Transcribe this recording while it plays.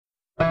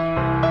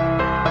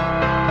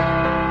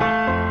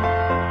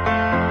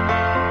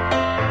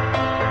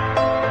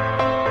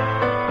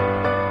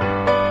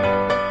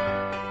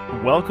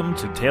welcome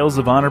to Tales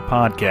of Honor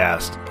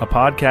Podcast, a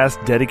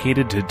podcast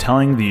dedicated to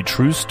telling the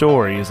true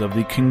stories of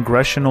the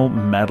Congressional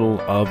Medal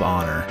of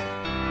Honor.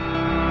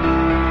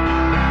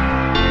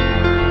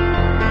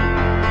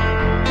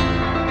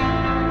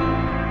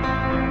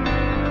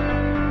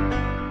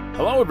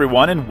 Hello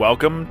everyone, and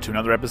welcome to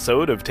another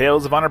episode of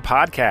Tales of Honor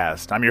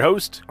Podcast. I'm your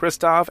host,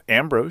 Christoph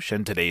Ambrose,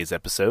 and today's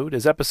episode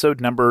is episode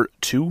number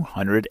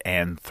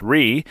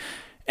 203.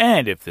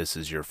 And if this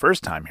is your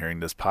first time hearing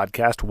this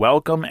podcast,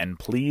 welcome, and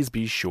please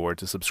be sure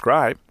to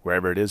subscribe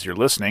wherever it is you're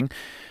listening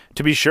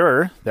to be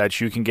sure that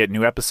you can get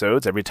new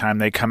episodes every time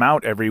they come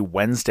out every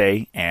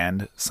Wednesday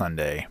and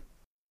Sunday.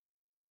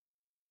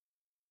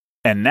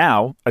 And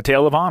now, a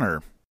tale of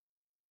honor.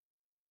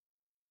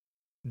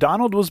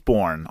 Donald was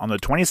born on the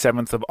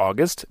 27th of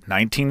August,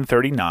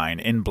 1939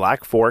 in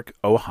Black Fork,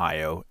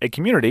 Ohio, a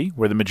community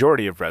where the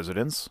majority of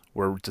residents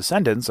were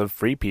descendants of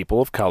free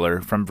people of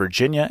color from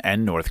Virginia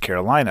and North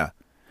Carolina.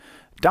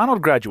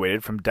 Donald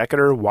graduated from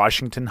Decatur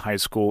Washington High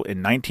School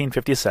in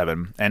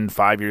 1957, and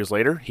 5 years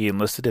later, he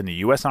enlisted in the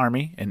U.S.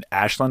 Army in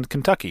Ashland,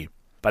 Kentucky.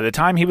 By the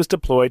time he was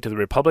deployed to the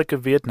Republic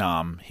of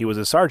Vietnam, he was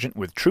a sergeant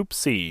with Troop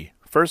C,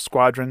 1st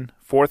Squadron,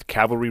 4th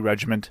Cavalry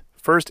Regiment,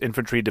 1st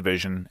Infantry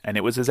Division, and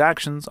it was his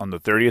actions on the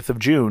 30th of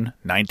June,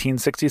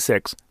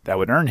 1966, that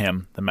would earn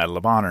him the Medal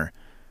of Honor.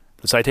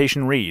 The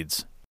citation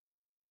reads,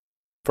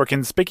 "For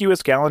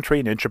conspicuous gallantry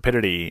and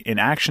intrepidity in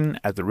action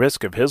at the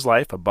risk of his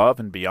life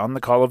above and beyond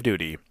the call of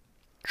duty,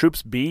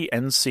 Troops B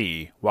and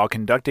C, while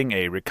conducting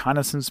a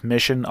reconnaissance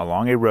mission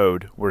along a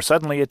road, were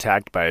suddenly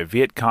attacked by a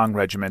Viet Cong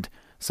regiment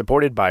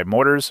supported by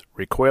mortars,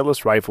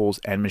 recoilless rifles,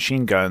 and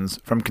machine guns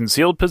from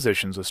concealed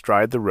positions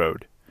astride the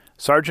road.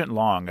 Sergeant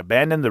Long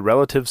abandoned the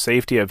relative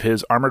safety of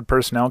his armored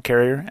personnel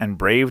carrier and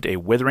braved a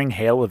withering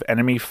hail of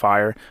enemy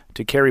fire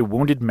to carry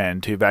wounded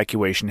men to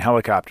evacuation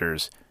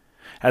helicopters.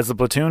 As the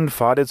platoon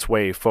fought its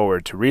way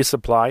forward to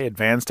resupply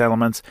advanced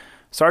elements,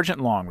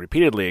 Sergeant Long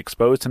repeatedly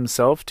exposed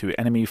himself to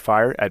enemy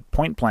fire at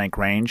point-blank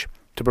range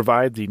to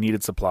provide the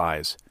needed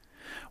supplies.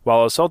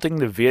 While assaulting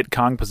the Viet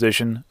Cong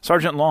position,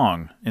 Sergeant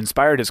Long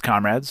inspired his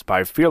comrades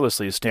by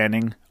fearlessly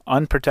standing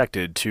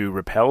unprotected to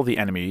repel the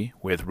enemy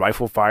with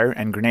rifle fire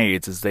and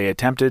grenades as they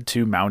attempted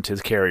to mount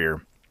his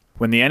carrier.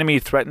 When the enemy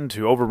threatened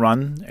to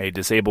overrun a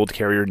disabled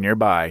carrier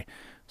nearby,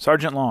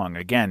 Sergeant Long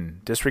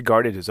again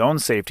disregarded his own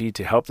safety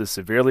to help the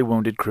severely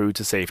wounded crew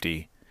to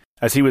safety.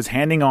 As he was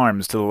handing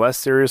arms to the less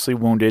seriously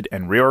wounded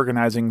and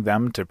reorganizing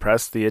them to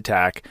press the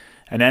attack,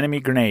 an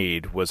enemy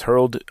grenade was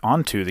hurled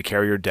onto the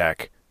carrier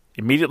deck.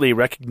 Immediately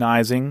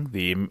recognizing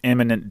the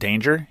imminent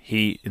danger,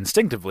 he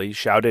instinctively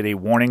shouted a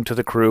warning to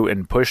the crew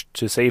and pushed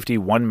to safety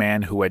one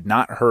man who had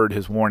not heard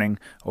his warning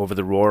over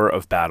the roar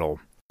of battle.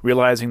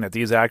 Realizing that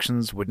these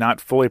actions would not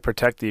fully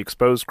protect the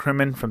exposed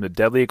crewmen from the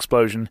deadly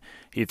explosion,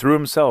 he threw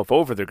himself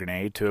over the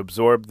grenade to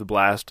absorb the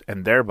blast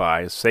and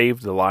thereby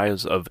saved the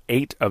lives of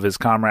 8 of his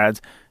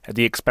comrades at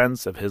the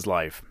expense of his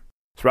life.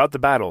 Throughout the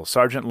battle,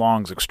 Sergeant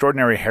Long's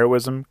extraordinary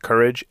heroism,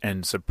 courage,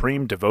 and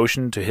supreme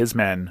devotion to his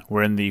men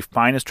were in the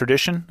finest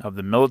tradition of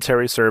the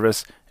military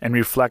service and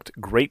reflect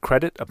great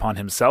credit upon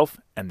himself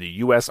and the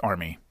U.S.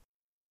 Army.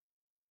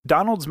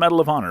 Donald's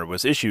Medal of Honor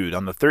was issued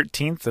on the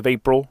 13th of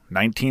April,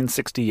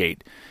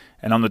 1968,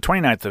 and on the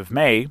 29th of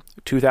May,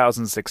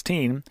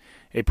 2016,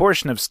 a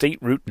portion of State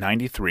Route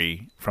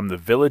 93 from the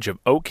village of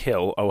Oak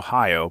Hill,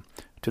 Ohio,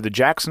 to the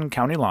Jackson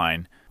County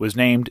line was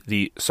named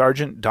the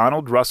Sergeant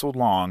Donald Russell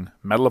Long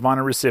Medal of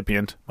Honor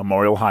Recipient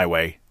Memorial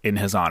Highway in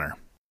his honor.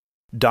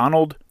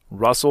 Donald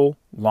Russell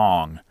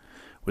Long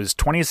was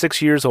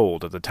 26 years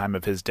old at the time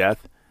of his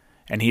death,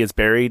 and he is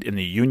buried in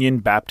the Union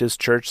Baptist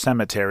Church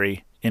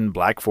Cemetery in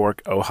Black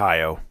Fork,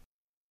 Ohio.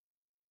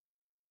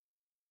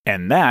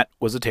 And that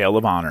was a Tale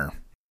of Honor.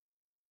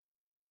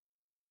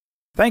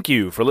 Thank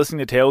you for listening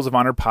to Tales of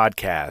Honor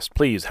Podcast.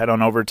 Please head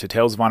on over to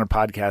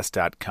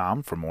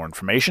talesofhonorpodcast.com for more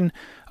information.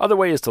 Other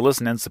ways to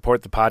listen and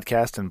support the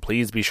podcast, and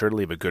please be sure to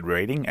leave a good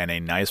rating and a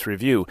nice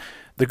review.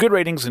 The good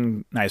ratings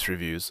and nice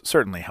reviews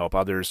certainly help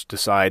others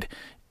decide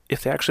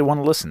if they actually want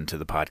to listen to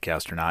the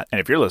podcast or not.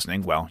 And if you're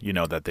listening, well, you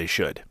know that they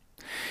should.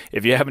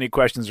 If you have any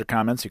questions or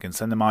comments, you can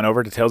send them on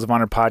over to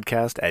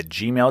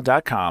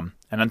talesofhonorpodcast@gmail.com.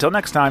 And until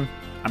next time,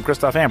 I'm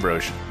Christoph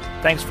Ambrose.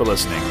 Thanks for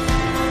listening.